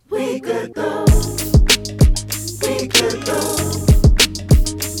could go. We could go.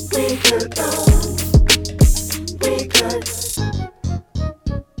 We could go. We could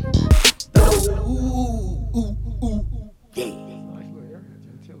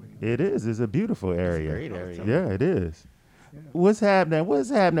It is. It's a beautiful area. Great area. Yeah, it is. What's happening? What's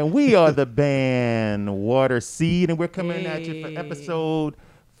happening? We are the band Water Seed, and we're coming at you for episode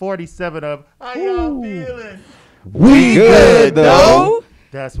 47 of How Y'all Feeling? We good though.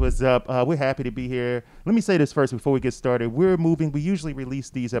 That's what's up. We're happy to be here. Let me say this first before we get started. We're moving. We usually release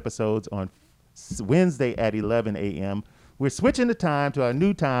these episodes on Wednesday at 11 a.m. We're switching the time to our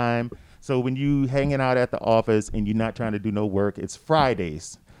new time. So when you hanging out at the office and you're not trying to do no work, it's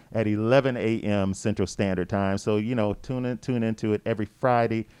Fridays at 11 a.m. Central Standard Time. So, you know, tune into it every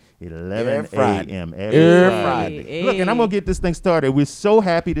Friday, 11 a.m. Every Friday. Hey. Look, and I'm going to get this thing started. We're so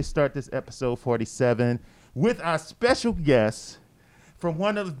happy to start this episode 47 with our special guest from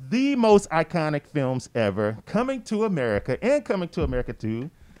one of the most iconic films ever, Coming to America and Coming to America 2,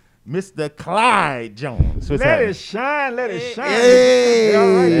 Mr. Clyde Jones. What's Let happening? it shine, let it shine. Hey,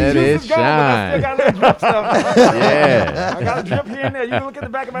 All right, let you it just gone, but I still shine. got a little drip stuff. Yeah. I got a drip here and there. You can look at the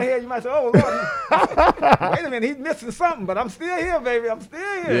back of my head, you might say, oh, Lord, wait a minute, he's missing something, but I'm still here, baby. I'm still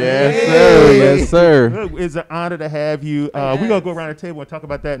here. Yes, sir. Yes, sir. Look, it's an honor to have you. We're going to go around the table and talk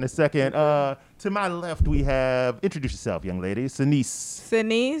about that in a second. To my left, we have, introduce yourself, young lady, Sinise.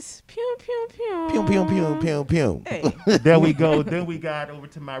 Denise, pew, pew, pew. Pew, pew, pew, pew, pew. Hey. There we go. Then we got over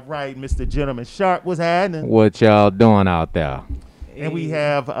to my right, Mr. Gentleman Sharp. What's happening? What y'all doing out there? And we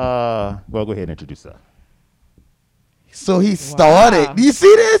have, well, go ahead and introduce her. So he started. Wow. Do you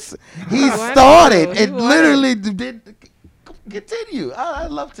see this? He Wow. started He and was. literally did. Continue.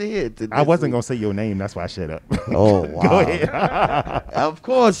 I'd love to hear it. I wasn't going to say your name. That's why I shut up. Oh, wow. Go ahead. Of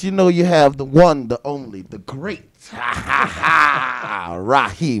course, you know you have the one, the only, the great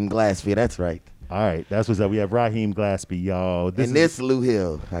Raheem Glassfield. That's right. All right. That's what's up. We have Raheem Glaspie, y'all. And this Lou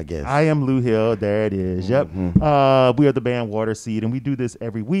Hill, I guess. I am Lou Hill. There it is. Yep. We are the band Water Seed, and we do this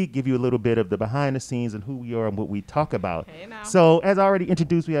every week, give you a little bit of the behind the scenes and who we are and what we talk about. Hey, now. So, as I already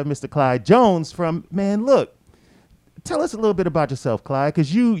introduced, we have Mr. Clyde Jones from, man, look, tell us a little bit about yourself, Clyde,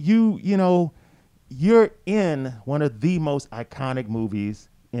 because you know, you're in one of the most iconic movies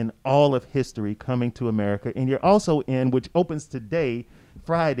in all of history, Coming to America, and you're also in, which opens today,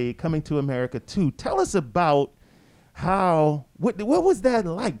 Friday, Coming to America 2. Tell us about what was that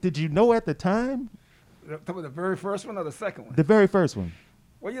like? Did you know at the time? The very first one or the second one? The very first one.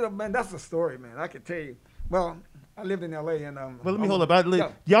 Well, you know, man, that's a story, man. I can tell you. Well, I lived in L.A. and Well, let me hold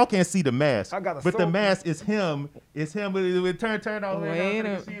up. Y'all can't see the mask, I got a but the soul- mask is him. It's him. With turn all the way Wait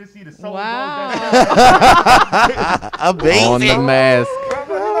down. a- So you can see the soul. Wow. Amazing. On the mask.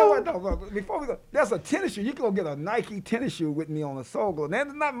 Well, you know what? No, look, before we go, there's a tennis shoe. You can go get a Nike tennis shoe with me on a Soul Glow. Now,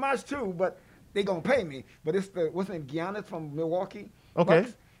 it's not much too, but they gonna pay me. But it's what's his name, Giannis from Milwaukee. Okay.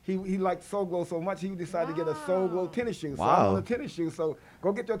 Bucks. He liked Soul Glow so much, he decided to get a Soul Glow tennis shoe. So I Wow. want a tennis shoe. So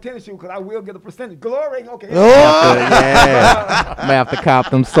go get your tennis shoe, because I will get a percentage. Glory. Okay. Oh, Yeah. I'm gonna have to cop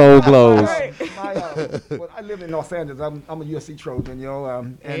them soul glows. Hey, well, I live in Los Angeles. I'm a USC Trojan, you know,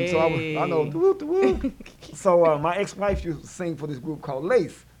 and so I know. Woo, woo. So my ex-wife used to sing for this group called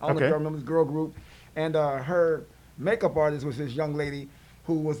Lace. I don't know Okay. if you remember this girl group, and her makeup artist was this young lady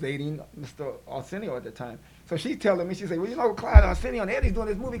who was dating Mr. Arsenio at the time. So she's telling me, she said, well, you know, Clyde Arsenio and Eddie's doing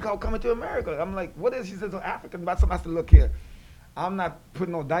this movie called Coming to America. I'm like, what is? She says, African about something. I said, look here. I'm not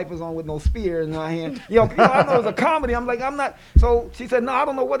putting no diapers on with no spear in my hand. You know, I know it's a comedy. I'm like, I'm not. So she said, no, I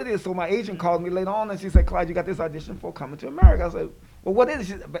don't know what it is. So my agent called me later on and she said, Clyde, you got this audition for Coming to America. I said, well, what is it?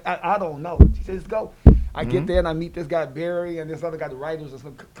 She said, but I don't know. She said, let's go. I get there and I meet this guy, Barry, and this other guy, the writers, there's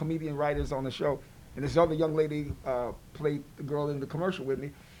some comedian writers on the show. And this other young lady played the girl in the commercial with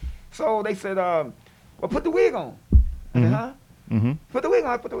me. So they said, well, put the wig on. I said, huh? Mm-hmm. Put the wig on.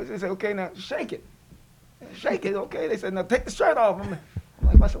 I put the wig. They said, okay, now shake it. Shake it, okay. They said, now take the shirt off. I'm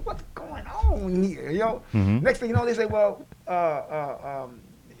like, I said, what's going on here? You know? Mhm. Next thing you know, they say, well,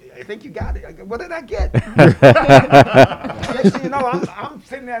 I think you got it. I go, what did I get? Next thing you know, I'm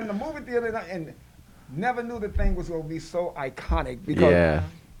sitting there in the movie theater and never knew the thing was going to be so iconic because Yeah.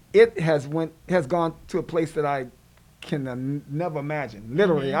 it has gone to a place that I can never imagine.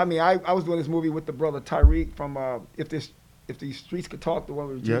 Literally, I mean, I was doing this movie with the brother Tyreek from If These Streets Could Talk, the one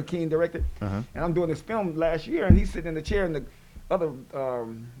with Jim Yep. Keane directed, Uh-huh. and I'm doing this film last year, and he's sitting in the chair, and the other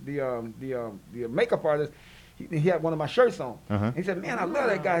the makeup artist. He had one of my shirts on. Uh-huh. He said, "Man, I love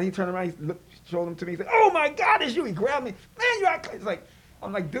that guy." And he turned around, showed him to me. He said, "Oh my God, it's you!" He grabbed me. Man, you act. It's like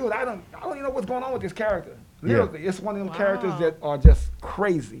I'm like, dude, I don't even know what's going on with this character. Literally, it's one of them Wow. characters that are just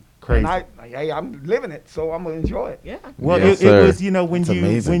crazy. Crazy. And hey, I'm living it, so I'm gonna enjoy it. Yeah. Well, Yes, it sir. was, when That's you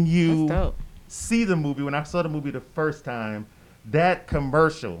amazing. when That's you dope. see the movie, when I saw the movie the first time, that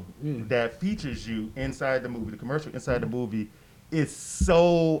commercial that features you inside the movie, the commercial inside the movie is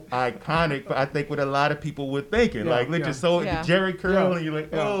so iconic. But I think what a lot of people were thinking, Yeah, like, yeah. just so Yeah. Jerry Curl, Yeah, and you're like,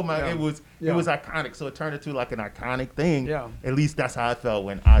 yeah, oh my, yeah, it was yeah. iconic. So it turned into like an iconic thing. Yeah. At least that's how I felt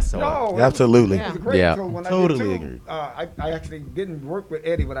when I saw it. No, Absolutely. It was great. Yeah. So when Totally I did agree. too, I actually didn't work with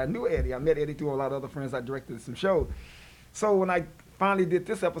Eddie, but I knew Eddie. I met Eddie through a lot of other friends. I directed some shows. So when I finally did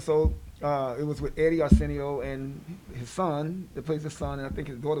this episode, it was with Eddie Arsenio and his son that plays his son, and I think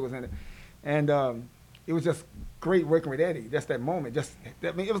his daughter was in it. And it was just great working with Eddie. Just that moment.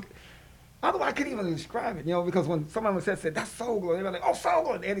 It was. Otherwise, I couldn't even describe it, because when someone said, that's Soul Glow, they were like, oh, Soul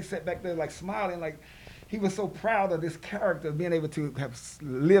Glow. And Eddie sat back there, like, smiling, like, he was so proud of this character, being able to have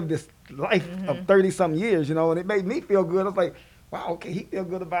lived this life of 30-something years, and it made me feel good. I was like, wow, okay, he feel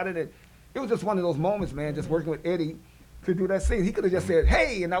good about it. And it was just one of those moments, man, just working with Eddie to do that scene. He could have just said,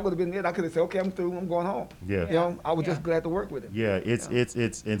 hey, and I would have been it. I could have said, okay, I'm through, I'm going home. Yeah. I was just glad to work with him. Yeah, it's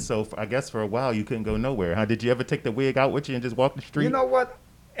and so I guess for a while you couldn't go nowhere. Huh? Did you ever take the wig out with you and just walk the street? You know what?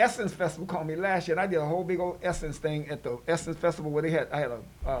 Essence Festival called me last year, and I did a whole big old Essence thing at the Essence Festival where I had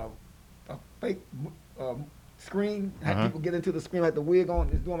a fake screen, had people get into the screen, had the wig on,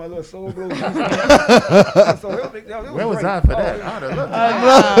 just doing my little Soul Glow. So it was Where was great. I for Oh, that? I'd have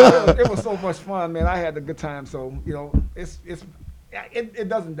loved to. it was so much fun, man. I had a good time. So it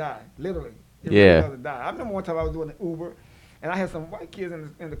doesn't die, literally. It Yeah. really doesn't die. I remember one time I was doing an Uber, and I had some white kids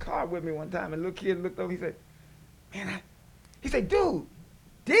in the car with me one time, and a little kid looked over. He said, "Man," he said, "Dude,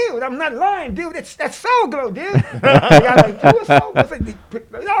 I'm not lying, dude. That's Soul Glow, dude." The guy like, "You a Soul Glow?" I said,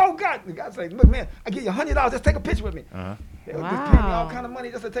 "Oh God!" The guy said, "Look, man, I give you $100. Just take a picture with me." Uh-huh. They would just pay me all Wow. kind of money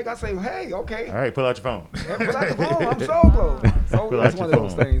just to take. I say, "Hey, okay." All right, pull out your phone. Yeah, pull out the phone. I'm Soul Glow. So Pull that's out one your of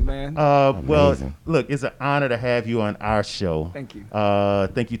those phone. things, man. Well, Amazing. look, it's an honor to have you on our show. Thank you.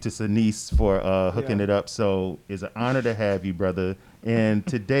 Thank you to Sinise for hooking Yeah. it up. So it's an honor to have you, brother. And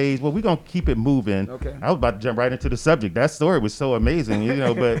today's, we're going to keep it moving. Okay. I was about to jump right into the subject. That story was so amazing,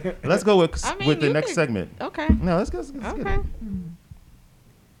 but let's go with, I mean, with the you next could- segment. Okay. No, let's go. Let's get Okay. it.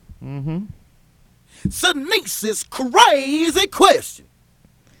 Mm-hmm. Sinise's crazy question.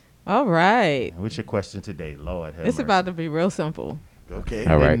 All right. What's your question today, Lord? Have It's mercy. about to be real simple. Okay.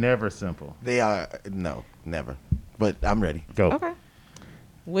 All They're right. never simple. They are no, never. But I'm ready. Go. Okay.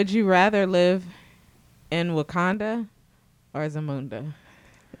 Would you rather live in Wakanda or Zamunda?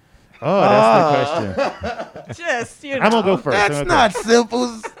 Oh, that's the question. Just, I'm gonna go first. That's I'm gonna not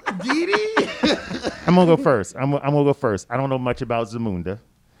simple, Didi. I'm gonna go first. I'm gonna go first. I don't know much about Zamunda,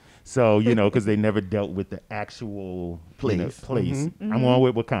 so because they never dealt with the actual Place. place. I'm going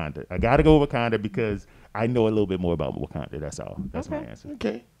with Wakanda. I gotta go with Wakanda because I know a little bit more about Wakanda. That's all. That's my Okay. answer.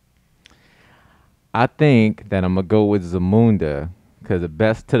 Okay. I think that I'm gonna go with Zamunda because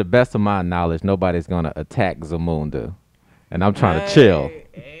to the best of my knowledge, nobody's gonna attack Zamunda, and I'm trying to chill.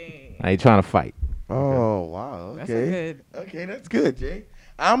 Hey. I ain't trying to fight. Oh wow. That's a Okay. good. Okay, that's good, Jay.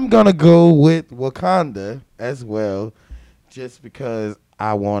 I'm gonna go with Wakanda as well, just because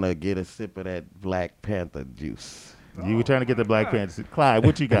I want to get a sip of that Black Panther juice. You were trying to get the Black Panther. Clyde,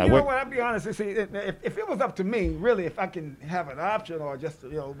 what you got? You know What? what? I'll be honest. See, if it was up to me, really, if I can have an option or just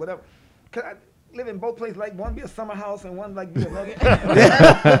whatever, could I live in both places? Like one be a summer house and one like be another.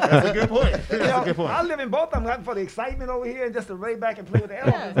 That's a good point. That's a good point. I live in both of them for the excitement over here and just to lay back and play with the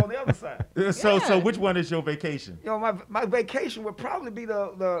elements on the other side. So Yeah. which one is your vacation? My vacation would probably be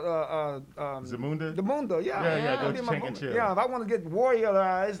the Zamunda? The Mundo, yeah. Yeah, That'd go be to my Chink and Mundo. chill. Yeah, if I want to get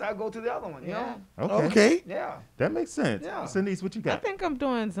warriorized, I go to the other one. You Yeah. know? Okay. Yeah. That makes sense. Yeah. Sinise, what you I got? think I'm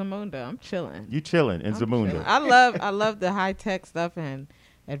doing Zamunda. I'm chilling. You chilling in I'm Zamunda. chilling. I love the high tech stuff and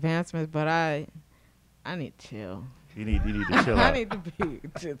advancements, but I need to chill. You need to chill I out. need to be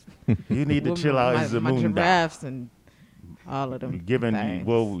just You need to with chill out in my Zamunda. giraffes and all of them. Given,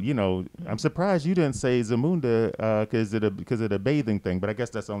 things. I'm surprised you didn't say Zamunda because of the bathing thing, but I guess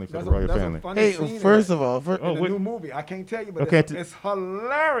that's only for the royal family. a funny Hey, scene first in of all, the, Oh, in the what- new movie. I can't tell you, but Okay, it's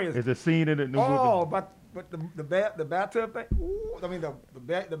hilarious. There's a scene in the new Oh, movie. but the bathtub thing. Ooh, I mean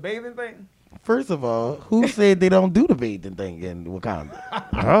the bathing thing. first of all, who said they don't do the bathing thing in Wakanda?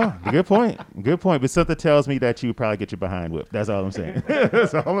 Oh, good point. Good point. But something tells me that you would probably get your behind whipped. That's all I'm saying.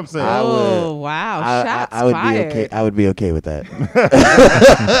 That's all I'm saying. I would- Oh wow! Shots I would fired. be okay. I would be okay with that.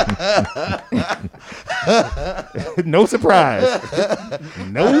 No surprise.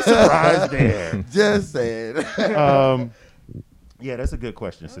 No surprise there. Just saying. Yeah, that's a good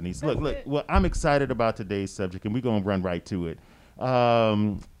question, Sinise. Look. Well, I'm excited about today's subject, and we're gonna run right to it.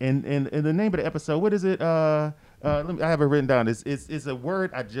 And the name of the episode, what is it? I have it written down. It's a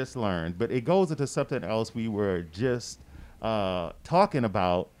word I just learned, but it goes into something else we were just talking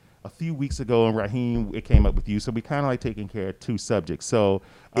about a few weeks ago, and Raheem, it came up with you. So we kind of like taking care of two subjects. So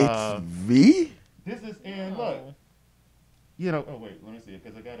It's me? this is, and look, you know, oh wait, let me see,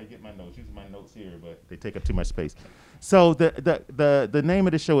 because I gotta get my notes. Using my notes here, but they take up too much space. So the name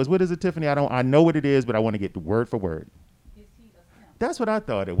of the show is, what is it, Tiffany? I know what it is, but I want to get the word for word. That's what I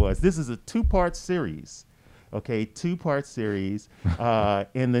thought it was. This is a 2-part series. Okay, 2-part series.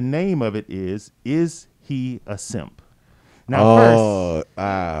 And the name of it is He a Simp? Now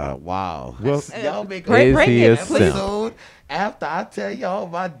Wow. Well, y'all make break he it, a please. simp? episode after I tell y'all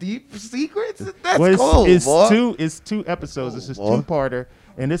my deep secrets? That's well, cool, boy. it's two episodes. This is boy. 2-parter,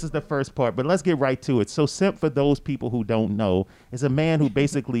 and this is the first part. But let's get right to it. So, simp, for those people who don't know, is a man who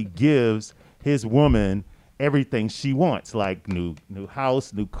basically gives his woman everything she wants, like new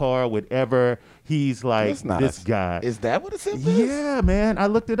house, new car, whatever. He's like That's not this a- guy. Is that what a simp is? Yeah, man. I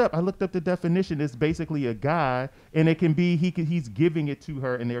looked it up. I looked up the definition. It's basically a guy, and it can be he's giving it to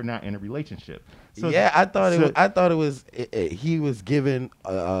her, and they're not in a relationship. So, Yeah, I thought so- it was he was given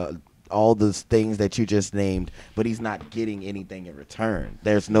all those things that you just named, but he's not getting anything in return.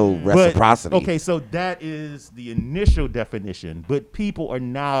 There's no But- reciprocity. Okay, so that is the initial definition, but people are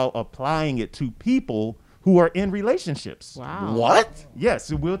now applying it to people who are in relationships. Wow. What? Yes,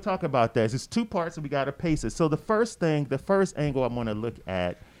 so we'll talk about that. It's 2 parts, so we got to pace it. So the first angle I'm going to look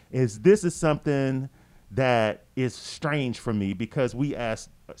at is, this is something that is strange for me, because we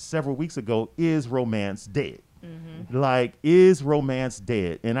asked several weeks ago, is romance dead? Like, is romance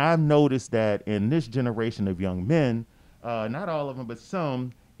dead? And I've noticed that in this generation of young men, not all of them, but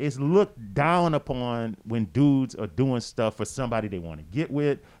some, it's looked down upon when dudes are doing stuff for somebody they want to get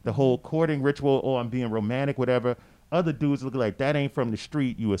with. The whole courting ritual, oh, I'm being romantic, whatever. Other dudes look like, that ain't from the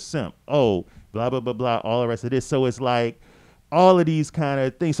street, you a simp. Oh, blah, blah, blah, blah, all the rest of this. So it's like all of these kind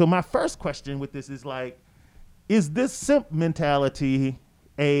of things. So my first question with this is like, is this simp mentality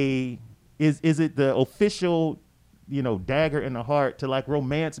is it the official, dagger in the heart to like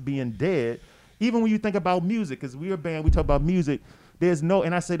romance being dead? Even when you think about music, because we're a band, we talk about music. There's no,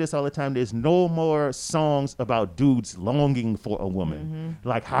 and I say this all the time, there's no more songs about dudes longing for a woman.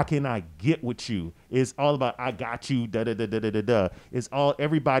 Like, how can I get with you? It's all about, I got you, da da da da da da da. It's all,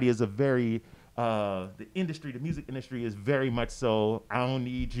 everybody is a very, the music industry is very much so, I don't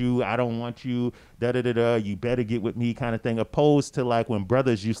need you, I don't want you, da da da da, you better get with me kind of thing, opposed to like when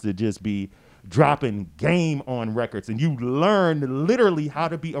brothers used to just be dropping game on records, and you learn literally how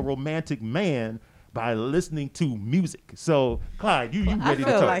to be a romantic man by listening to music. So, Clyde, you I ready to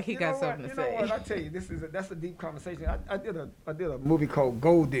feel talk? like he got something to You say. know what? I tell you, that's a deep conversation. I did a movie called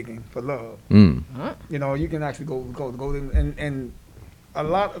Gold Digging for Love. Mm. You know, you can actually go gold digging, and a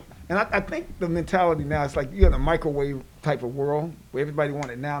lot of, and I think the mentality now is like you're in a microwave type of world where everybody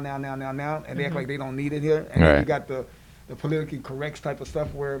want it now, and they act like they don't need it here. And then Right. you got the politically correct type of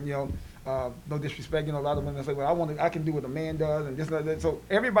stuff where no disrespect, a lot of women say, well, I can do what a man does, and this and that. So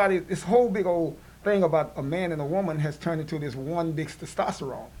everybody, this whole big old thing about a man and a woman has turned into this one big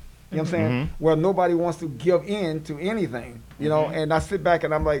testosterone. You know what I'm saying? Where nobody wants to give in to anything, and I sit back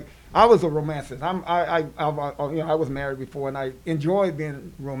and I'm like, I was a romanticist. I was married before, and I enjoyed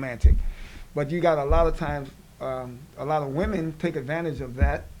being romantic. But you got a lot of times, a lot of women take advantage of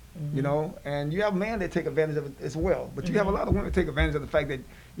that, and you have men that take advantage of it as well. But you have a lot of women take advantage of the fact that,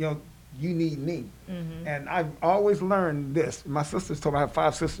 you need me. And I've always learned this. My sisters told me, I have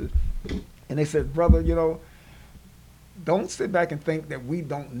 5 sisters, and they said, brother, don't sit back and think that we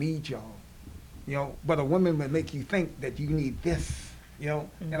don't need y'all. But a woman will make you think that you need this, and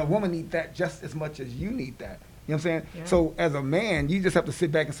a woman needs that just as much as you need that. You know what I'm saying? Yeah. So as a man, you just have to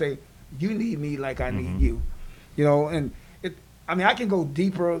sit back and say, you need me like I need you. And I can go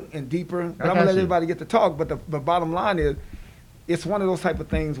deeper and deeper, but I'm got gonna let you. everybody get to talk. But the bottom line is, it's one of those type of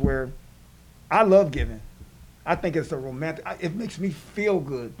things where I love giving. I think it's a romantic. It makes me feel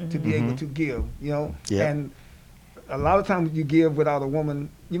good to be able to give. Yeah. And a lot of times you give without a woman.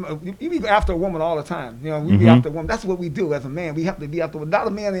 You be after a woman all the time. We be after a woman. That's what we do as a man. We have to be after. A lot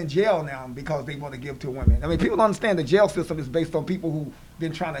of men in jail now because they want to give to women. I mean, people don't understand the jail system is based on people who've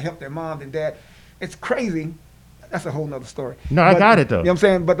been trying to help their mom and dad. It's crazy. That's a whole nother story. No, I got it, though. You know what I'm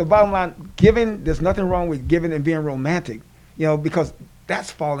saying? But the bottom line, giving, there's nothing wrong with giving and being romantic, because that's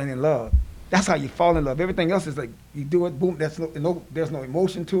falling in love. That's how you fall in love. Everything else is like, you do it, boom, there's no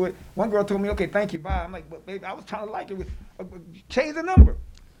emotion to it. One girl told me, okay, thank you, bye. I'm like, but baby, I was trying to like it. Change the number.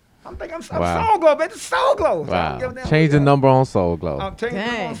 I'm thinking I'm Wow. Soul Glow, baby. Soul Glow. So I don't give Wow. a damn Change who the you are. number on Soul Glow. I'm changing the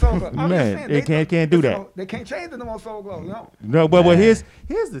Dang. number on Soul Glow. I'm Man, just they saying, can't do that. They can't change the number on Soul Glow, you know? No, but well, Man.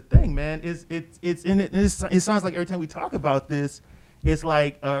 here's the thing, man. It sounds like every time we talk about this, it's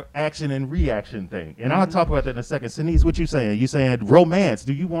like a action and reaction thing. And I'll talk about that in a second. Sinise, what you saying? You saying romance?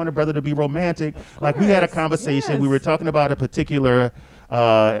 Do you want a brother to be romantic? Like we had a course, conversation. We yes. were talking about a particular.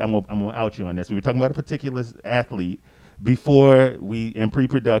 I'm gonna out you on this. We were talking about a particular athlete before we in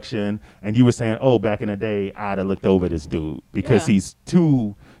pre-production, and you were saying, "Oh, back in the day, I'd have looked over this dude because Yeah.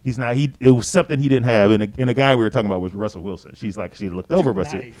 he's not. It was something he didn't have." And a guy we were talking about was Russell Wilson. She looked over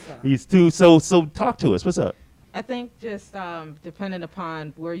Russell. nice, huh? He's too. So talk to us. What's up? I think just depending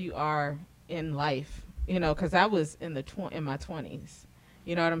upon where you are in life, you know, because I was in in my 20s,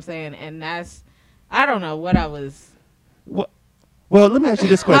 you know what I'm saying, and I don't know what I was. Well, let me ask you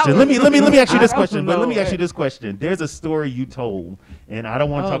this question. Let me ask you this I question. don't But let me know. ask you this question. There's a story you told, and I don't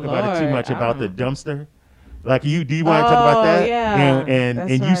want to Oh, talk about it too Lord, much I about the don't dumpster. Like do you want to talk about Oh, that? yeah, And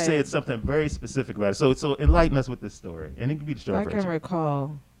that's you right. said something very specific about it. So enlighten us with this story, and it can be the I short can version.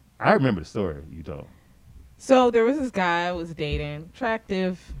 recall. I remember the story you told. So there was this guy I was dating,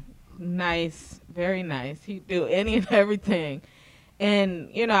 attractive, nice, very nice. He'd do any and everything. And,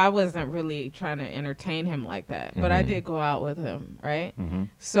 you know, I wasn't really trying to entertain him like that. But I Mhm. did go out with him, right? Mm-hmm.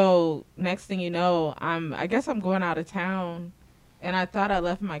 So next thing you know, I guess I'm going out of town. And I thought I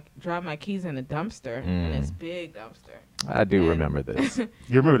dropped my keys in a dumpster, in this big dumpster. I do And- remember this. You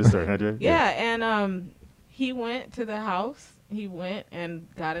remember the story, huh, Jay? Yeah, and he went to the house. He went and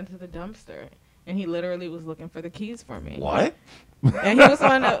got into the dumpster. And he literally was looking for the keys for me. What? And he was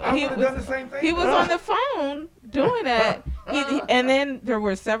on the I he would have was, done the same thing. he was on the phone doing that. And then there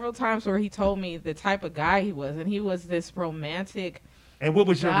were several times where he told me the type of guy he was, and he was this romantic. And what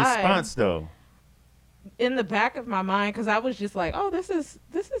was your Guy. response though? In the back of my mind, because I was just like, "Oh, this is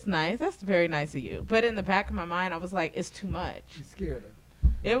nice. That's very nice of you." But in the back of my mind, I was like, "It's too much." She's scared.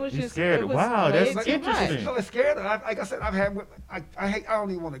 It was You just scared it her. was Wow, way that's too interesting. much. So it's scared. Like I said, I've had. I hate. I don't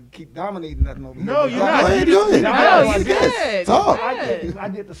even want to keep dominating nothing over here. No, but you're I- not. Go ahead, do it. No, I you did. good. Talk. You good. I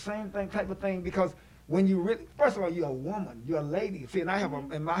did the same type of thing because when you really, first of all, you're a woman, you're a lady. See, and I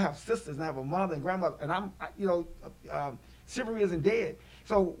have sisters, and I have a mother and grandmother, and chivalry isn't dead.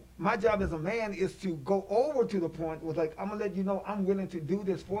 So my job as a man is to go over to the point where, like, I'm gonna let you know I'm willing to do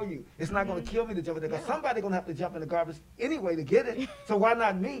this for you. It's not gonna kill me to jump in there because somebody's gonna have to jump in the garbage anyway to get it. So why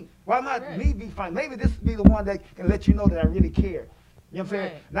not me? Why not Right. me be fine? Maybe this be the one that can let you know that I really care. You know what I'm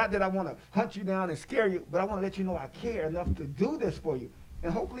saying? Right. Not that I want to hunt you down and scare you, but I want to let you know I care enough to do this for you.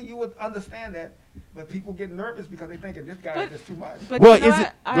 And hopefully you would understand that. But people get nervous because they thinking this guy But- is just too much. But Well, you know is what?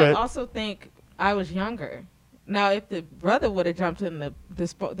 it- go I ahead. also think I was younger. Now, if the brother would have jumped in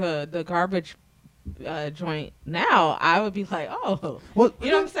the garbage joint now, I would be like, oh, Well, you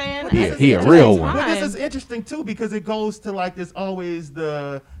know what I'm saying? Well, this At is he a the real same one. Well, this time- is interesting too because it goes to like there's always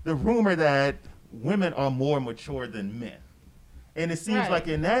the rumor that women are more mature than men, and it seems Right. like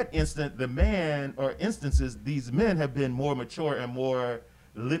in that instant, the man or instances, these men have been more mature and more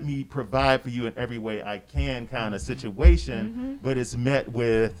let me provide for you in every way I can kind of situation, but it's met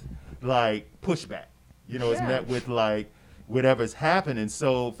with like pushback. You know, it's Yeah. met with like whatever's happening.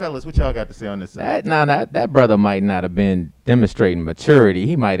 So, fellas, what y'all got to say on this side? That brother might not have been demonstrating maturity.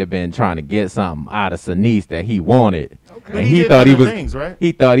 He might have been trying to get something out of Sinise that he wanted. But And he he did thought he other was things, right?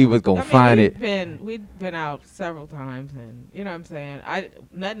 he thought he was gonna I mean, find it. we'd been out several times, and you know what I'm saying.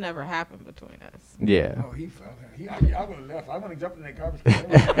 Nothing ever happened between us. Yeah. Oh, he fell. I would have left. I would have jumped in that garbage can.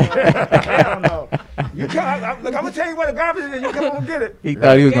 Hell no. You come, look, I'm gonna tell you where the garbage is. You come on and get it. He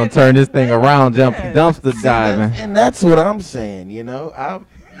thought he was gonna turn this thing around, jump Yeah. dumpster diving. And that's what I'm saying, you know.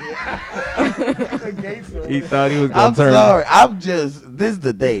 The gates are- He thought he was gonna I'm turn. sorry. This is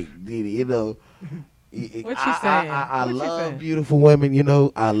the day, Didi. You know. What you I saying? I What you love saying? beautiful women. You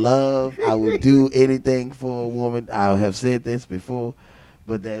know, I would do anything for a woman. I have said this before,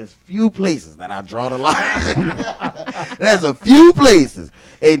 but there's few places that I draw the line. There's a few places,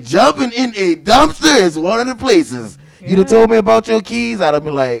 and jumping in a dumpster is one of the places. You'd have told me about your keys, I'd have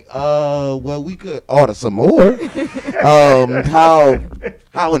been like, well, we could order some more.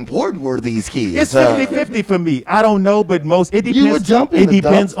 How important were these keys? It's 50-50 for me. I don't know, but it depends. You would jump in it the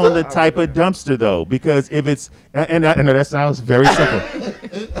depends on the dumpster? type of dumpster, though, because if it's and I know that sounds very simple,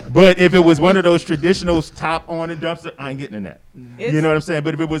 but if it was one of those traditional top on the dumpster, I ain't getting in that. You It's- know what I'm saying?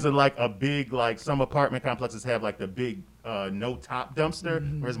 But if it was like a big, like some apartment complexes have like the big no top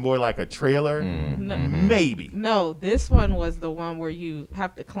dumpster, where it's more like a trailer. No, Maybe. no, this one was the one where you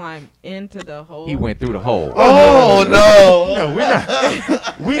have to climb into the hole. He went through the hole. Oh no! No, we're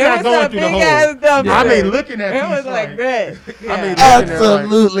not. We're It not was going a through the big-ass hole. dumpster. I mean, looking at It these was like that. Yeah. I mean,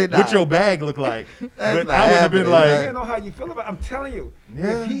 Absolutely not. what your bag look like. But not I would have been happening, like, man. You know how you feel about. I'm telling you,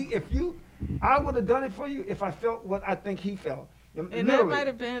 Yeah. I would have done it for you if I felt what I think he felt. And Literally. that might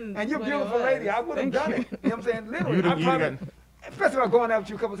have been. And you're a what it beautiful was. lady. I would have Thank done you. it. You know what I'm saying? Literally. You'd have- I you'd probably, got- especially if I'm going out with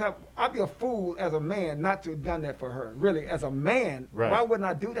you a couple times, I'd be a fool as a man not to have done that for her. Really, as a man, Right. why wouldn't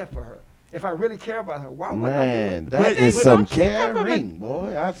I do that for her? If I really care about her, why wouldn't I do Man, it? that But- is but some don't you come from a- caring,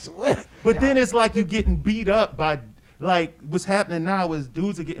 boy. I swear. but then it's like you getting beat up by, like, what's happening now is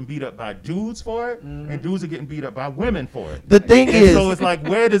dudes are getting beat up by dudes for it, and dudes are getting beat up by women for it. The thing And is, so it's like,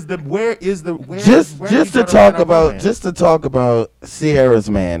 where just do to we talk draw the line? just to talk about Sierra's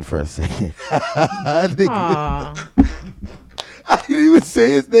man for a second. I think- Aw. I didn't even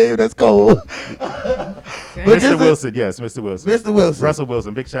say his name. That's cold. But Mr. just- Wilson, yes, Mr. Wilson. Mr. Wilson. Russell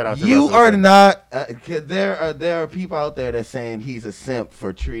Wilson, big shout out to You Russell are Wilson. not. 'Cause there are people out there that saying he's a simp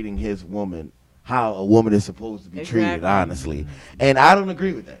for treating his woman how a woman is supposed to be treated. Exactly. Honestly, and I don't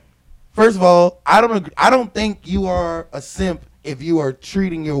agree with that. First of all, I don't think you are a simp if you are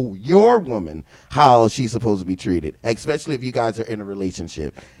treating your woman how she's supposed to be treated, especially if you guys are in a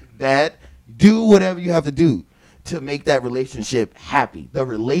relationship. That do whatever you have to do to make that relationship happy, the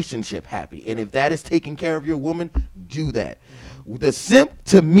relationship happy. And if that is taking care of your woman, do that. The simp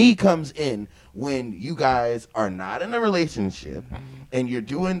to me comes in when you guys are not in a relationship and you're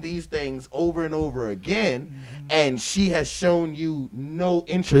doing these things over and over again, and she has shown you no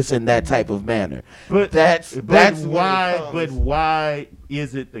interest in that type of manner. But that's but when it why? comes. But why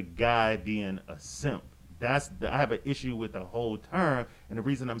is it the guy being a simp? I have an issue with the whole term, and the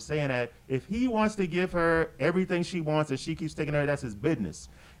reason I'm saying that, if he wants to give her everything she wants and she keeps taking her, that's his business,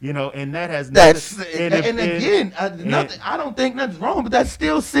 you know, and that has That's nothing. and again, nothing. I don't think nothing's wrong, but that's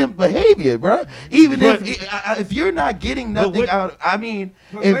still simp behavior, bro. Even But- if you're not getting But nothing what- out, I mean,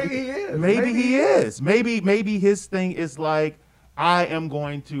 But if, maybe he is. Maybe he is. Maybe his thing is like, I am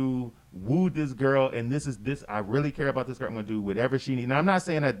going to woo this girl, and this I really care about this girl. I'm going to do whatever she needs. Now, I'm not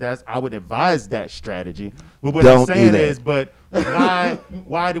saying that I would advise that strategy, but what I'm Don't do saying that. is, but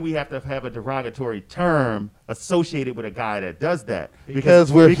why do we have to have a derogatory term associated with a guy that does that?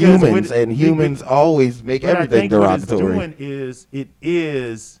 because we're humans, what- and humans always make but everything I think what it's derogatory. doing is it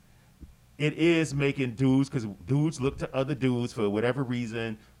is making dudes, because dudes look to other dudes for whatever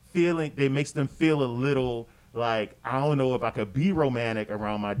reason, it makes them feel a little like, I don't know if I could be romantic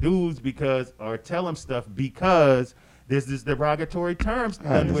around my dudes or tell them stuff because there's this derogatory terms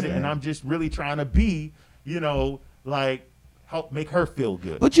done with it, and I'm just really trying to be, like, help make her feel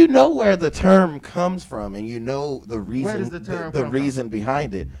good. But you know where the term comes from, and you know the reason. does the term the come from? reason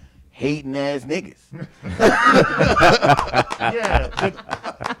behind it? Hating ass niggas. Yeah,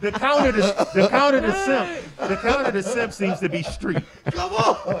 the counter to simp seems to be street. Come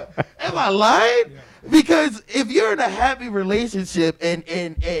on. Am I lying? Because if you're in a happy relationship and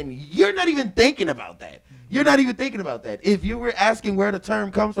you're not even thinking about that. You're not even thinking about that. If you were asking where the term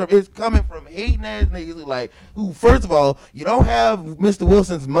comes from, it's coming from hating ass niggas who, first of all, you don't have Mr.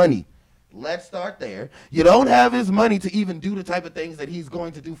 Wilson's money. Let's start there. You don't have his money to even do the type of things that he's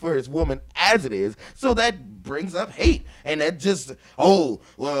going to do for his woman as it is. So that brings up hate. And that just,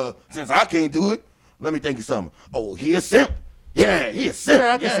 since I can't do it, let me think of something. Oh, he a simp. Yeah, he a simp.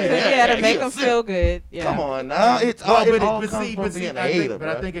 Yeah, I can see that. Yeah, to he make a them simp. feel good. Yeah. Come on now. It all comes from being a hater, I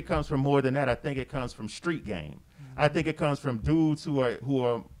bro. think it comes from more than that. I think it comes from street game. I think it comes from dudes who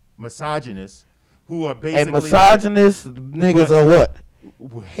are misogynists, who are basically And misogynist niggas are what?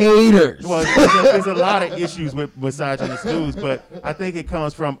 Haters. Well, there's a lot of issues with misogynist dudes, but I think it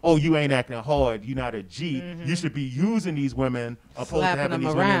comes from, you ain't acting hard, you're not a G. You should be using these women opposed to Slapping having them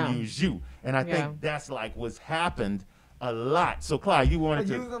these around. women use you. And I Yeah. think that's like what's happened a lot. So, Clyde, you I wanted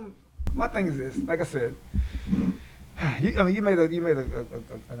use to. them. My thing is this. Like I said, you made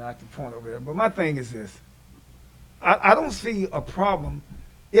an active point over there. But my thing is this. I don't see a problem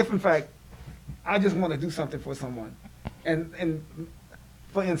if, in fact, I just want to do something for someone, and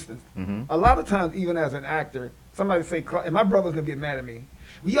for instance, a lot of times, even as an actor, somebody say, and my brother's gonna get mad at me.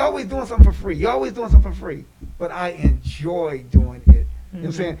 You always doing something for free. You always doing something for free. But I enjoy doing it. You know what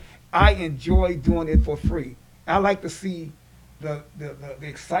I'm saying? I enjoy doing it for free. I like to see the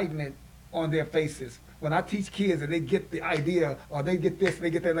excitement on their faces when I teach kids and they get the idea or they get this, they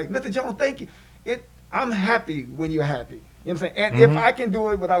get that. Like, Mr. Jones, thank you. I'm happy when you're happy. You know what I'm saying? And if I can do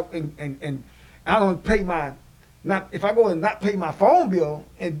it without and I don't pay my Not if I go and not pay my phone bill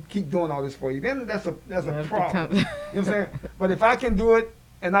and keep doing all this for you, then that's a problem. You know what I'm saying? But if I can do it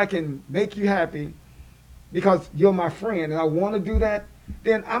and I can make you happy because you're my friend and I want to do that,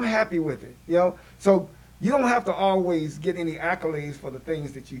 then I'm happy with it. You know, so you don't have to always get any accolades for the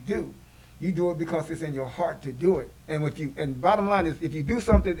things that you do. You do it because it's in your heart to do it. And bottom line is, if you do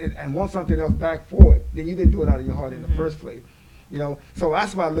something and want something else back for it, then you didn't do it out of your heart in the first place. You know, so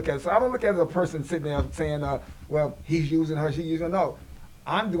that's why I look at it. So I don't look at it as a person sitting there saying, well, he's using her, she's using her. No,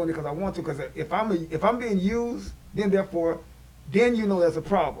 I'm doing it because I want to. Because if I'm being used, then you know there's a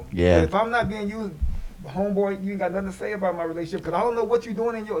problem. Yeah. But if I'm not being used, homeboy, you ain't got nothing to say about my relationship because I don't know what you're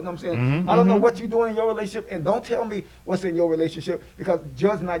doing in your. You know what I'm saying? I don't know what you're doing in your relationship, and don't tell me what's in your relationship because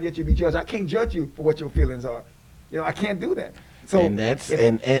judge not yet you be judged. I can't judge you for what your feelings are. You know, I can't do that. So and that's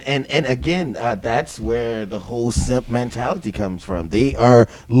and again, that's where the whole simp mentality comes from. They are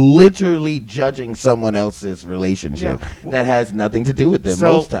literally judging someone else's relationship that has nothing to do with them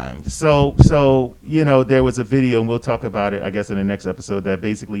most times. So you know, there was a video, and we'll talk about it, I guess, in the next episode, that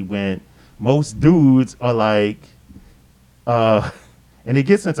basically went, most dudes are like, and it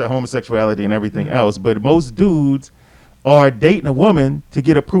gets into homosexuality and everything else, but most dudes are dating a woman to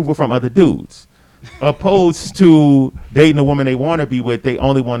get approval from other dudes. Opposed to dating a woman they want to be with, they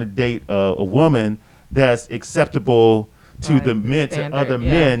only want to date a woman that's acceptable to the men, to other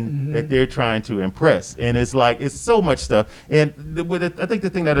men that they're trying to impress. And it's like, it's so much stuff. And I think the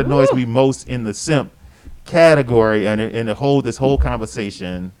thing that annoys me most in the simp category and in this whole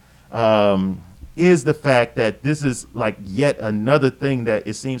conversation is the fact that this is like yet another thing that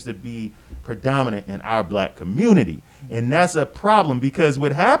it seems to be predominant in our black community. And that's a problem, because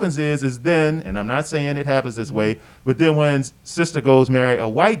what happens is then, and I'm not saying it happens this way, but then when sister goes marry a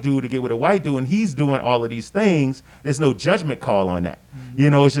white dude to get with a white dude and he's doing all of these things, there's no judgment call on that. You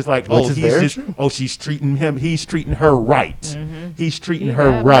know, it's just like, she's treating him, he's treating her right. He's treating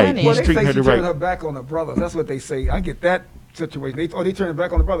her right. Well, they say she's turning her back on the brother. That's what they say. I get that situation. They turn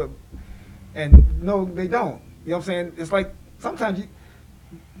back on the brother. And no, they don't. You know what I'm saying? It's like sometimes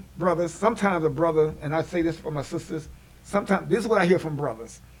a brother, and I say this for my sisters, sometimes, this is what I hear from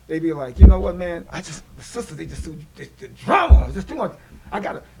brothers. They be like, you know what, man, the sisters, they just do the drama. It's just too much. I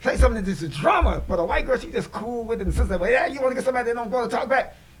got to say something that's just drama. But a white girl, she just cool with it. And the sister, well, yeah, you want to get somebody that don't go to talk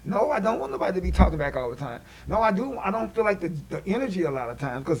back? No, I don't want nobody to be talking back all the time. No, I do. I don't feel like the energy a lot of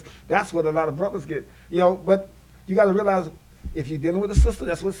times, because that's what a lot of brothers get. You know, but you got to realize, if you're dealing with a sister,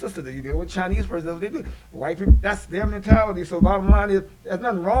 that's what sister do. You deal with a Chinese person, that's what they do. White people, that's their mentality. So bottom line is, there's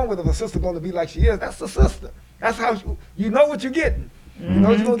nothing wrong with if a sister going to be like she is. That's a sister. That's how you know what you're getting. You know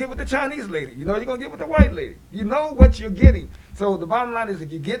what you're going to get with the Chinese lady. You know what you're going to get with the white lady. You know what you're getting. So the bottom line is,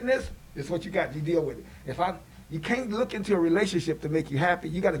 if you're getting this, it's what you got. You deal with it. You can't look into a relationship to make you happy.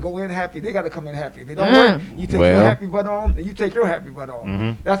 You got to go in happy. They got to come in happy. If they don't work, you take your happy butt on, and you take your happy butt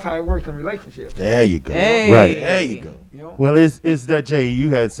on. That's how it works in relationships. There you go. Hey. Right. There you go. You know? Well, is that, Jay,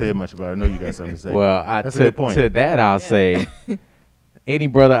 you hadn't said much about it. I know you got something to say. Well, that's a good point. To that, I'll say, any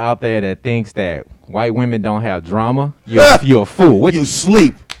brother out there that thinks that white women don't have drama, you're a fool. You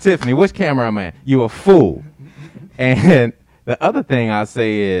sleep. Tiffany, which camera I'm at? You a fool. And the other thing I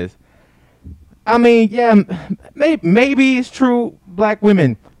say is, I mean, yeah, maybe it's true black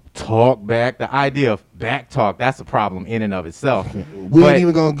women talk back. The idea of back talk, that's a problem in and of itself. We ain't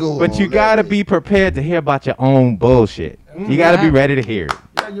even going to go But on you got to be prepared to hear about your own bullshit. You got to be ready to hear it.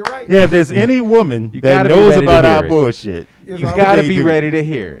 Yeah, you're right. Yeah, if there's any woman that gotta be knows ready to about hear our it. bullshit, You got to be ready to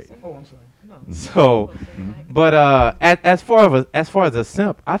hear it. Oh, I'm sorry. So, but as far as a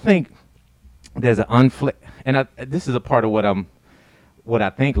simp, I think there's an and this is a part of what I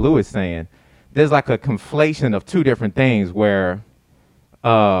think Lou is saying. There's like a conflation of two different things where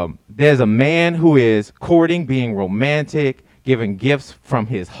there's a man who is courting, being romantic, giving gifts from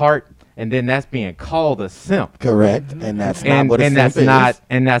his heart, and then that's being called a simp. Correct. And that's not what a simp that's is.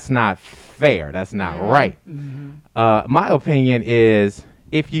 and that's not fair. That's not right. My opinion is,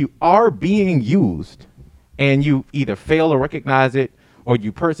 if you are being used and you either fail to recognize it or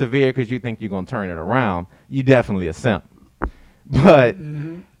you persevere because you think you're going to turn it around, you definitely a simp. But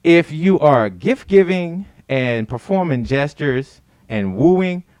if you are gift giving and performing gestures and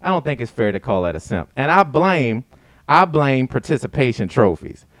wooing, I don't think it's fair to call that a simp. And I blame participation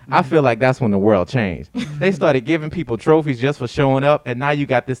trophies. I feel like that's when the world changed. They started giving people trophies just for showing up, and now you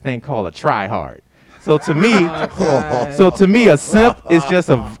got this thing called a try hard. So to me, a simp is just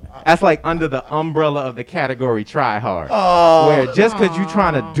that's like under the umbrella of the category try hard. Where just because you're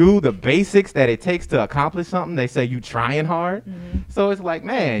trying to do the basics that it takes to accomplish something, they say you trying hard. So it's like,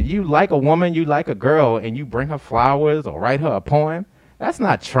 man, you like a woman, you like a girl, and you bring her flowers or write her a poem. That's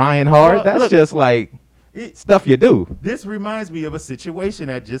not trying hard. That's just like stuff you do. This reminds me of a situation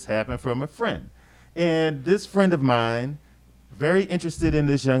that just happened from a friend. And this friend of mine, very interested in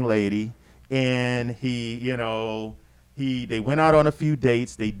this young lady, and they went out on a few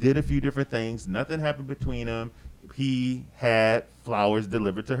dates. They did a few different things. Nothing happened between them. He had flowers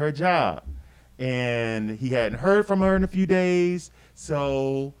delivered to her job. And he hadn't heard from her in a few days.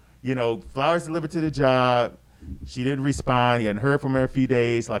 So, flowers delivered to the job. She didn't respond. He hadn't heard from her a few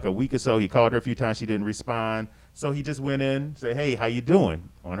days, like a week or so. He called her a few times. She didn't respond. So he just went in, said, "Hey, how you doing?"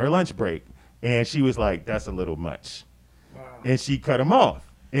 on her lunch break. And she was like, "That's a little much." Wow. And she cut him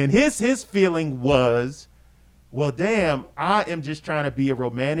off. And his feeling was, well, damn, I am just trying to be a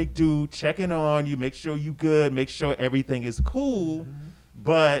romantic dude, checking on you, make sure you good, make sure everything is cool.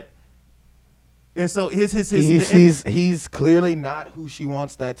 But, and so he's clearly not who she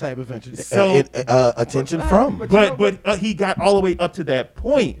wants that type of attention from. But he got all the way up to that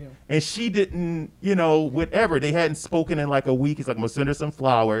point, and she didn't, whatever. They hadn't spoken in like a week. He's like, "I'm gonna send her some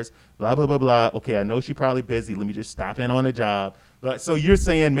flowers, blah, blah, blah, blah. Okay, I know she's probably busy. Let me just stop in on the job." But, so you're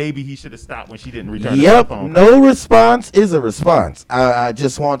saying maybe he should have stopped when she didn't return the phone call. No response is a response. I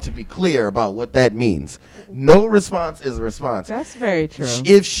just want to be clear about what that means. No response is a response. That's very true.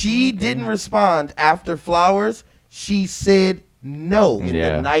 If she didn't respond after flowers, she said no in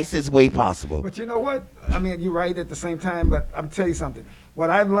the nicest way possible. But you know what? I mean, you're right at the same time, but I'm tell you something.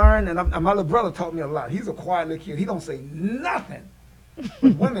 What I've learned, and my little brother taught me a lot. He's a quiet little kid. He don't say nothing.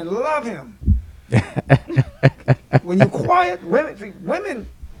 But women love him. When you're quiet, women,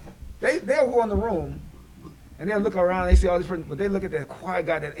 they'll go in the room and they'll look around. They see all this person, but they look at that quiet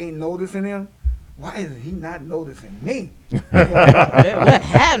guy that ain't noticing him. Why is he not noticing me? What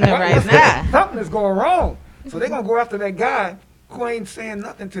happening right now? Something is going wrong. So they're gonna go after that guy who ain't saying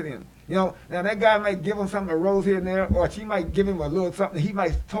nothing to them. Now that guy might give him something, a rose here and there, or she might give him a little something he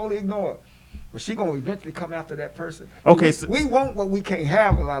might totally ignore. But she gonna eventually come after that person. Okay, we want what we can't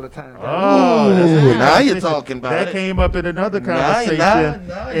have a lot of times. Now you're talking about that. That came up in another conversation,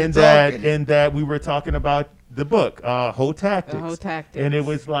 in that we were talking about the book, Hoe Tactics. Hoe Tactics. And it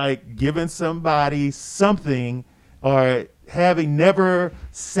was like giving somebody something, or never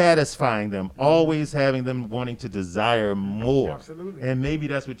satisfying them, always having them wanting to desire more. Absolutely. And maybe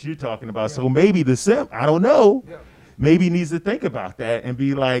that's what you're talking about. Yeah. So maybe the simp, I don't know. Yeah. Maybe needs to think about that and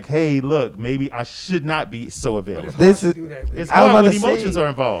be like, "Hey, look, maybe I should not be so available." It's hard when emotions are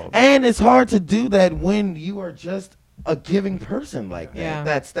involved, and it's hard to do that when you are just a giving person like that. Yeah.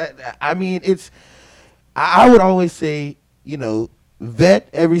 That's that. I mean, I would always say, vet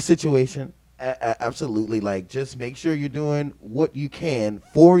every situation. Absolutely, like just make sure you're doing what you can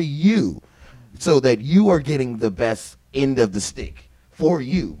for you, so that you are getting the best end of the stick. For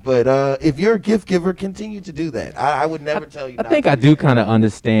you, but if you're a gift giver, continue to do that. I would never tell you. I think I do kind of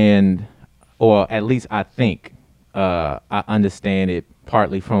understand, or at least I think I understand it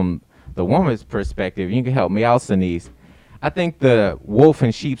partly from the woman's perspective. You can help me out, Sinise. I think the wolf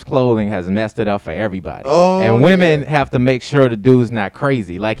in sheep's clothing has messed it up for everybody. And women have to make sure the dude's not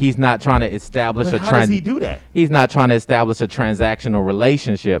crazy. Like he's not trying to establish but how does he do that? He's not trying to establish a transactional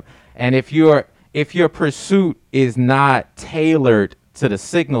relationship. And if your pursuit is not tailored to the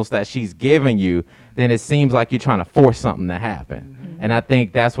signals that she's giving you, then it seems like you're trying to force something to happen. Mm-hmm. And I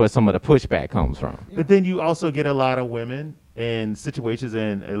think that's where some of the pushback comes from. But then you also get a lot of women in situations,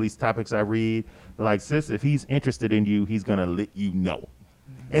 and at least topics I read, like, "Sis, if he's interested in you, he's going to let you know."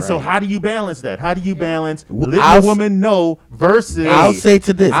 And so how do you balance that? How do you balance letting a woman know versus... I'll say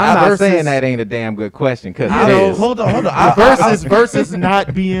to this. I'm not saying that ain't a damn good question, because it is. Hold on. versus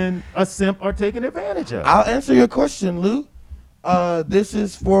not being a simp or taking advantage of. I'll answer your question, Lou. This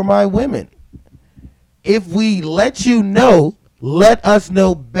is for my women. If we let you know, let us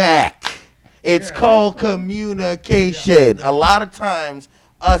know back. It's called communication. A lot of times,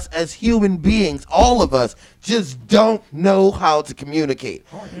 us as human beings, all of us, just don't know how to communicate.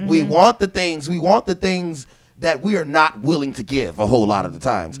 Mm-hmm. We want the things that we are not willing to give a whole lot of the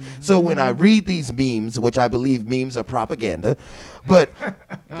times. Mm-hmm. So when I read these memes, which I believe memes are propaganda, but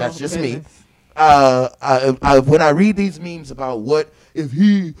that's just me. When I read these memes about what if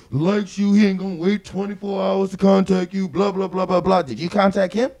he likes you, he ain't gonna wait 24 hours to contact you, blah blah blah blah blah. Did you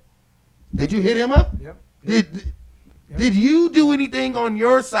contact him? Did you hit him up? Yep. Did you do anything on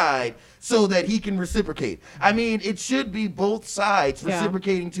your side so that he can reciprocate? I mean, it should be both sides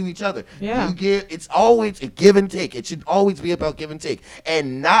reciprocating to each other. Yeah. It's always a give and take. It should always be about give and take,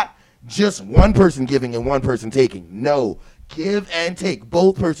 and not just one person giving and one person taking. No. Give and take.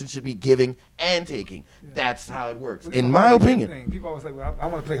 Both persons should be giving and taking. That's how it works, in my opinion. People always say, "Well, I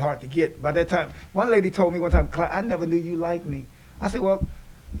want to play hard to get." By that time, one lady told me one time, "Clyde, I never knew you liked me." I said, "Well,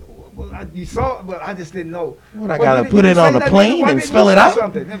 Well, you saw it, but I just didn't know. What, I Well, gotta you put didn't it on say the nothing. plane Why and didn't spell you it say out?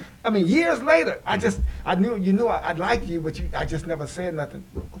 Something? I mean, years later, I knew I liked you, but I just never said nothing.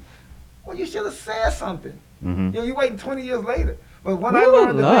 Well, you should have said something. You waiting 20 years later. But when I Ooh,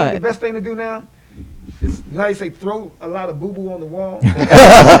 learned the Lord. best thing to do now is, you know how you say, throw a lot of boo-boo on the wall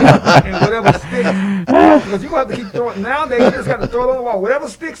and whatever sticks. Because you have to keep throwing. Nowadays, you just got to throw it on the wall. Whatever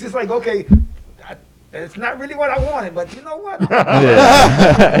sticks, it's like, okay, it's not really what I wanted, but you know what?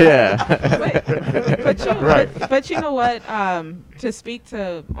 But you know what? To speak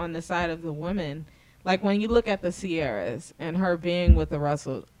to on the side of the woman, like when you look at the Sierras and her being with the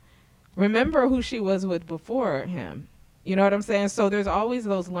Russell, remember who she was with before him. You know what I'm saying? So there's always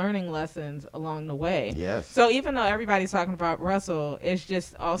those learning lessons along the way. Yes. So even though everybody's talking about Russell, it's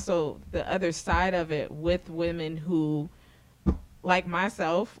just also the other side of it with women who, like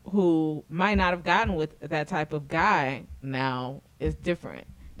myself, who might not have gotten with that type of guy now is different.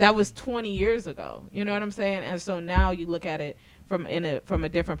 That was 20 years ago. You know what I'm saying? And so now you look at it from a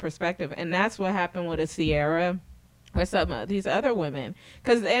different perspective. And that's what happened with a Sierra or some of these other women.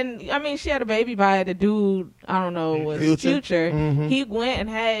 She had a baby by the dude, I don't know, was Future. He went and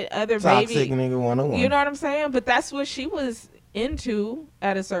had other Toxic baby. nigga 101. You know what I'm saying? But that's what she was into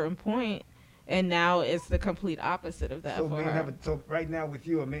at a certain point. And now it's the complete opposite of that So, for her. so right now with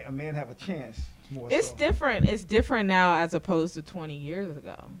you, a man have a chance. More It's so. different. It's different now as opposed to 20 years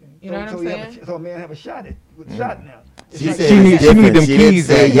ago. You know what I'm saying? So a man have a shot at shot now. It's She like- said She it's need different. them She didn't keys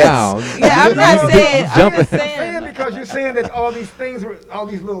say right yes. now. Yeah, I'm not saying. I'm Jumping. just I'm saying saying. because you're saying that all these things all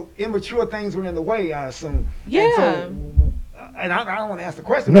these little immature things were in the way, I assume. Yeah. And, and I don't want to ask the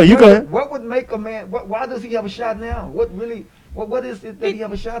question. No, but you go ahead. What would make a man? Why does he have a shot now? What is it that he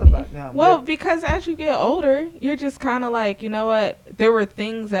have a shot about now? Well, because as you get older, you're just kind of like, you know what? There were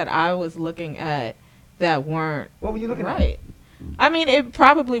things that I was looking at that weren't What were you looking right. I mean, it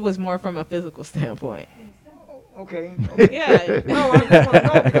probably was more from a physical standpoint. at? Okay. Yeah. No, I just want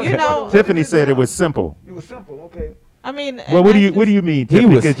to know because You know- Tiffany said it was simple. it was simple. Okay. I mean, Well, what do you mean? He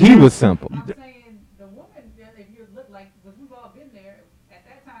Tiffany? was 'Cause he you- was simple. I'm saying the woman, if you look like, because we've all been there, at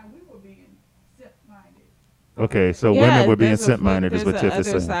that time we were being simp-minded. Okay, so Yeah, women were being there's a- simp-minded is what there's Tiff the is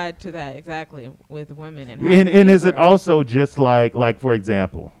other saying. side to that, exactly, with women and And is it also just like for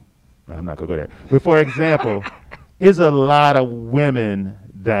example, I'm not gonna go there. But for example, is a lot of women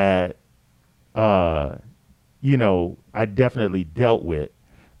that I definitely dealt with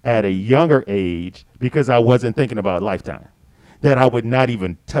at a younger age because I wasn't thinking about lifetime. That I would not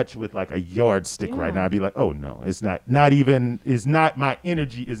even touch with like a yardstick right now. I'd be like, oh no, it's not my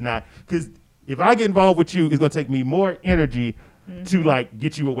energy is not, because if I get involved with you, it's gonna take me more energy to like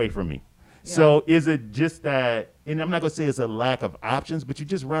get you away from me. So is it just that, and I'm not gonna say it's a lack of options, but you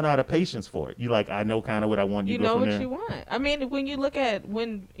just run out of patience for it. You like, I know kind of what I want. You go know from what there. you want. I mean, when you look at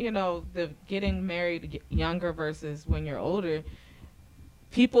the getting married younger versus when you're older,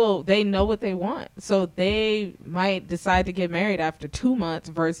 people, they know what they want. So they might decide to get married after 2 months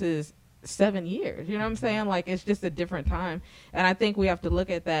versus 7 years. You know what I'm saying? Like, it's just a different time. And I think we have to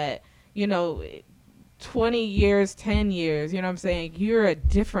look at that, 20 years, 10 years, you know what I'm saying? You're a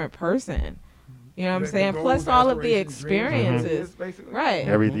different person. You know what I'm saying? Plus all of the experiences. Basically. Right.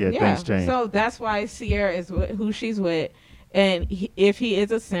 Everything, things change. So that's why Sierra is who she's with. And if he is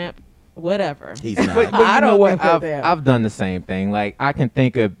a simp, whatever. He's not. But I you know don't what? think that they are. I've done the same thing. Like, I can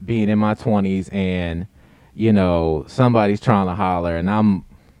think of being in my 20s and, somebody's trying to holler and I'm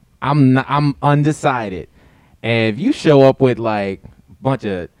undecided. And if you show up with like a bunch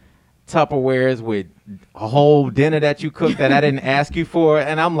of Tupperwares with a whole dinner that you cooked that I didn't ask you for,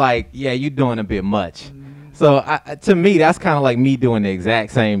 and I'm like, yeah, you're doing a bit much. So to me, that's kind of like me doing the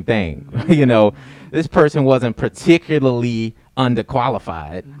exact same thing. This person wasn't particularly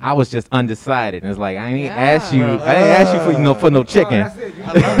underqualified. I was just undecided. And it's like, I ain't asked you for no chicken. That's it. You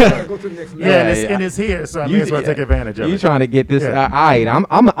gotta go to the next Yeah, level. and it's here, so I may as well take advantage of You it. trying to get this? Yeah. All right, I'm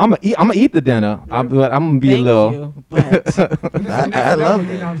gonna eat the dinner. I'm gonna be a Thank little. you, but I love That's what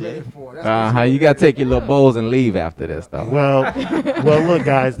it. I'm for. That's what You gotta take your little bowls and leave after this though. Well, look,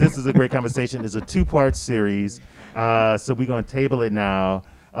 guys, this is a great conversation. It's a 2-part series, so we're going to table it now.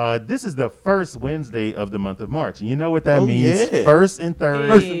 This is the first Wednesday of the month of March. And you know what that Oh, means? yeah. First and third.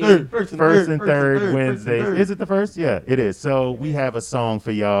 First and third Wednesdays. Is it the first? Yeah, it is. So we have a song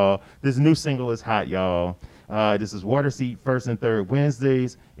for y'all. This new single is hot, y'all. This is Waterseat, first and third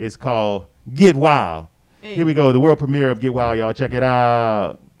Wednesdays. It's called Get Wild. Here we go. The world premiere of Get Wild, y'all. Check it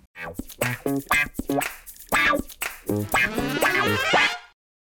out. Funk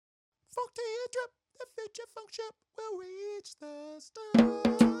to your drip, the future funk ship will reach the stars.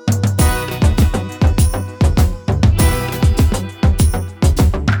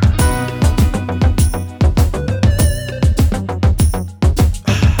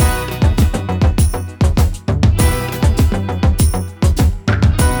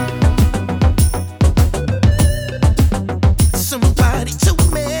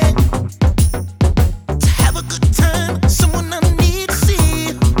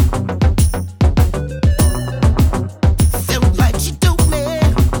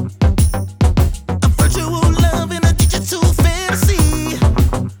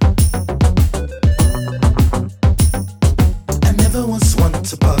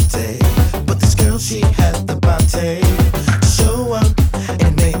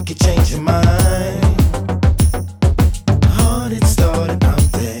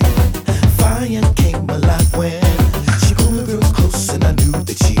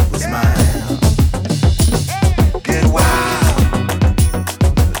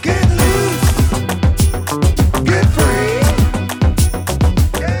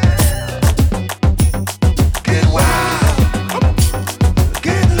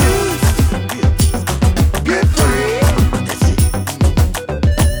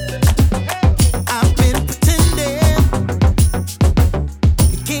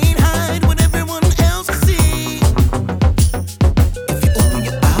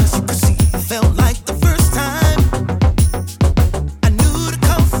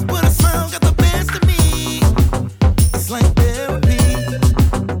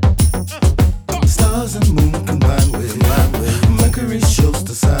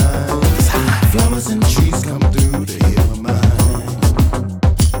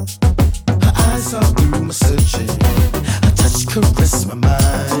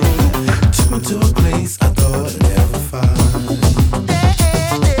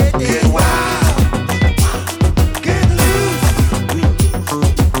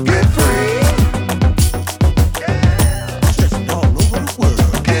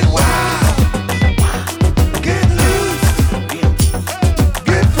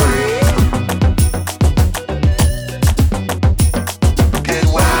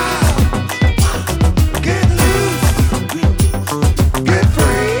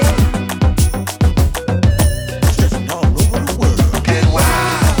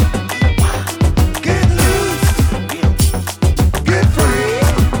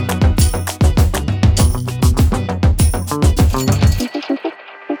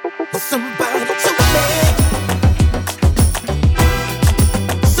 somebody to me.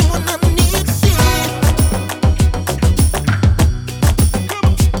 Someone I need to see.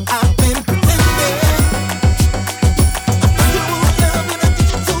 I've been pretending. You will love in a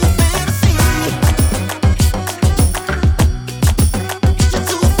digital fantasy.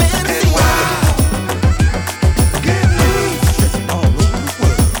 Digital fantasy. Get loose, stretching all over the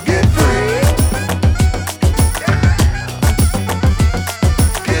world. Get free.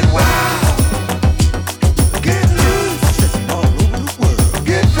 Get wild. Get loose, stretching all over the world.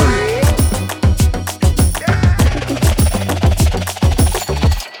 Get free.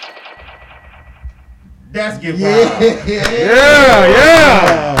 That's get Yeah, wild.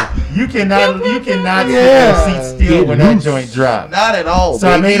 Yeah. You cannot sit there seat still when that joint dropped. Not at all. So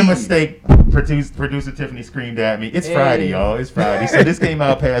I made a baby. mistake. Producer Tiffany screamed at me. It's Friday, y'all. It's Friday. So this came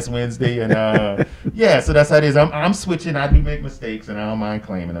out past Wednesday, and yeah. So that's how it is. I'm switching. I do make mistakes, and I don't mind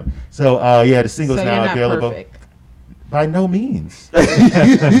claiming them. So yeah, the single's So now you're not available. perfect. By no means.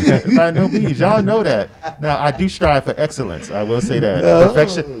 By no means. Y'all know that. Now, I do strive for excellence. I will say that.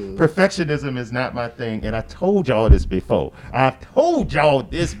 Perfectionism is not my thing, and I told y'all this before. Let me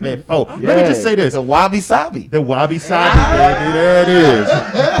just say this. The wabi sabi. The wabi sabi, baby. There it is.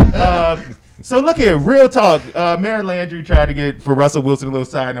 So look here, real talk. Mary Landry tried to get, for Russell Wilson, a little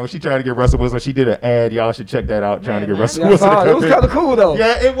side note, she tried to get Russell Wilson. She did an ad. Y'all should check that out, trying to get Russell Yeah, I Wilson to saw it. come It was in. kind of cool though.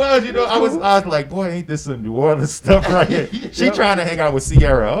 Yeah, it was. You know, I was like, boy, ain't this some New Orleans stuff right here? She trying to hang out with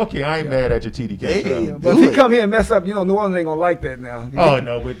Sierra. Okay, I ain't mad at your TDK. Hey, stuff. But if he come here and mess up, New Orleans ain't gonna like that now. Oh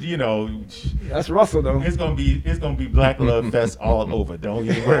no, but That's Russell though. it's gonna be Black Love Fest all over. Don't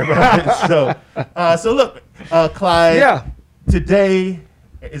even worry about it. So look, Clyde. Yeah. Today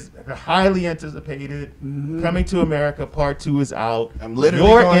is highly anticipated. Coming to America Part 2 is out. I'm literally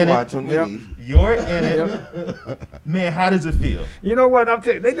You're going in to it. watch on Yep. TV. You're in it. Man, how does it feel? You know what?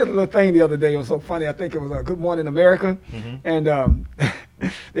 They did a little thing the other day. It was so funny. I think it was Good Morning America, and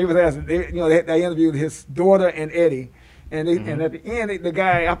they was asking. They interviewed his daughter and Eddie, and and at the end, the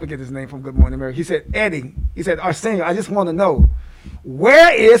guy, I forget his name from Good Morning America. He said, Eddie. He said, Arsenio, I just want to know,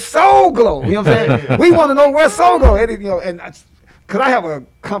 where is Soul Glow? You know what I'm saying? We want to know where Soul Glow. Eddie, because I have a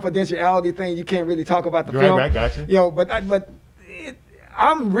confidentiality thing, you can't really talk about the film. Right, gotcha.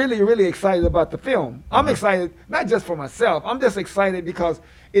 I'm really, really excited about the film. I'm excited, not just for myself. I'm just excited because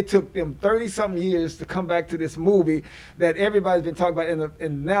it took them 30-something years to come back to this movie that everybody's been talking about.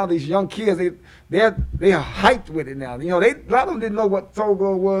 And now these young kids, they are hyped with it now. A lot of them didn't know what Soul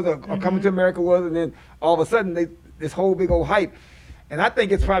Glow was or Coming to America was, and then all of a sudden, this whole big old hype. And I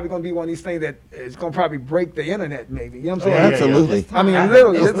think it's probably going to be one of these things that is going to probably break the internet, maybe. You know what I'm saying? Absolutely. I mean,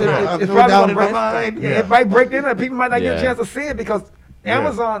 literally, it's no probably doubt going in to my break. mind. It might break the internet. People might not get a Yeah. chance to see it because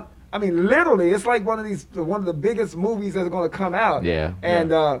Amazon. I mean, literally, it's like one of the biggest movies that's going to come out. Yeah.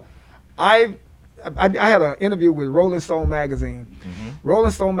 And I had an interview with Rolling Stone magazine.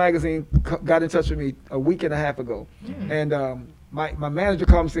 Rolling Stone magazine got in touch with me a week and a half ago, and my manager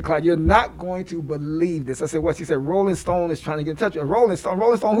called me and said, Clyde, you're not going to believe this. I said, what? She said, Rolling Stone is trying to get in touch with Rolling Stone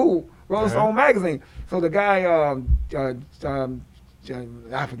who? Rolling Stone magazine. So the guy, I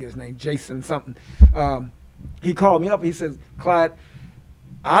forget his name, Jason something, he called me up. He says, Clyde,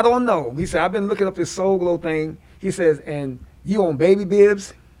 I don't know. He said, I've been looking up this Soul Glow thing. He says, and you own baby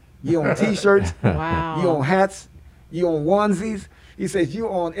bibs, you own T-shirts, Wow. you own hats, you own onesies. He says, you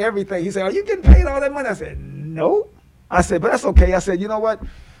own everything. He said, are you getting paid all that money? I said, no. I said, but that's okay. I said, you know what?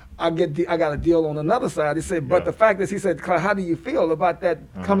 I got a deal on another side. He said, but the fact is, he said, Clyde, how do you feel about that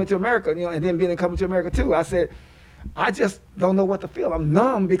coming to America? And then being Coming to America too. I said, I just don't know what to feel. I'm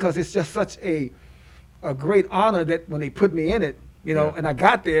numb because it's just such a great honor that when they put me in it, and I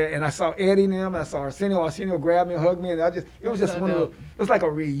got there and I saw Eddie and them, and I saw Arsenio. Arsenio grabbed me and hugged me, and it was just it was like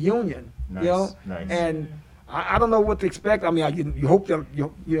a reunion, Nice. And I don't know what to expect. I mean, you hope them,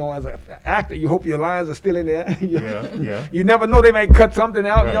 as an actor, you hope your lines are still in there. You never know, they may cut something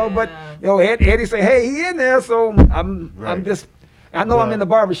out, Right. but Eddie say, hey, he in there, so I'm just. I know I'm in the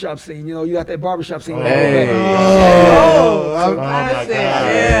barbershop scene. You got that barbershop scene. Hey. Oh my God.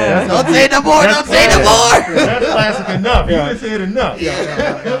 Yeah. Don't say no more. Don't say no more. That's classic enough. You just said enough.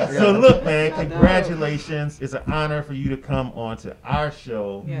 So look, man, congratulations. It's an honor for you to come on to our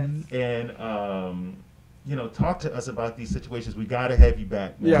show Yes. and talk to us about these situations. We got to have you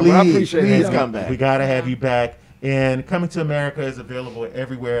back, man. Yeah, well, I appreciate it. Please Yeah. come back. We got to have you back. And Coming to America is available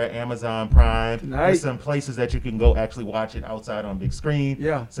everywhere, Amazon Prime. Nice. There's some places that you can go actually watch it outside on big screen.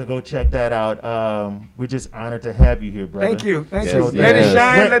 Yeah. So go check that out. We're just honored to have you here, brother. Thank you. Thank Yes, you. yes. Let it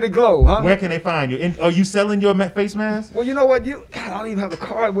shine, Where- let it glow, huh? Where can they find you? And are you selling your face mask? Well, you know what? God, I don't even have the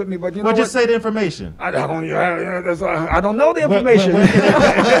card with me, but you know Well, what? just say the information. I don't know the Where- information. Where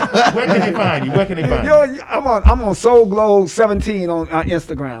can they find you? Where can they find Yo, you? I'm on Soul Glow 17 on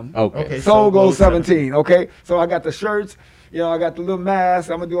Instagram. Okay. Okay. Soul Glow Glow 17. Okay, so I got the shirts. You know, I got the little mask.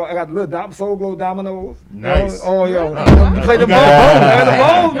 I got the little Soul Glow dominoes. Nice. Oh, yo. You Play the bones. got The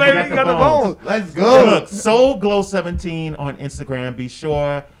bones, baby. You got the bones. Let's Hey, go. look, Soul Glow 17 on Instagram. Be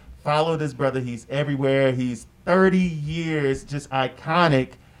sure follow this brother. He's everywhere. He's 30 years, just iconic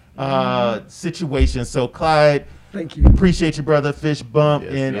situation. So Clyde, Thank you. appreciate you, brother. Fish bump,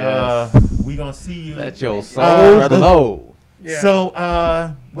 Yes, and yes. we gonna see you. Let your soul brother. glow. Yeah.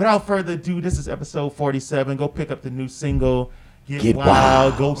 So without further ado, this is episode 47. Go pick up the new single. Get Get wild.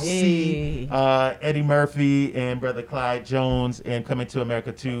 Wild. Go see Eddie Murphy and brother Clyde Jones and Coming to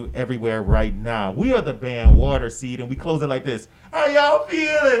America 2 everywhere right now. We are the band Water Seed, and we close it like this. How y'all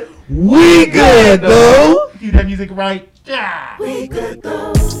feeling? We good, though. Cue that music right. Yeah. We could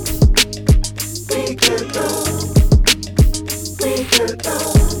go. We could go. We could go.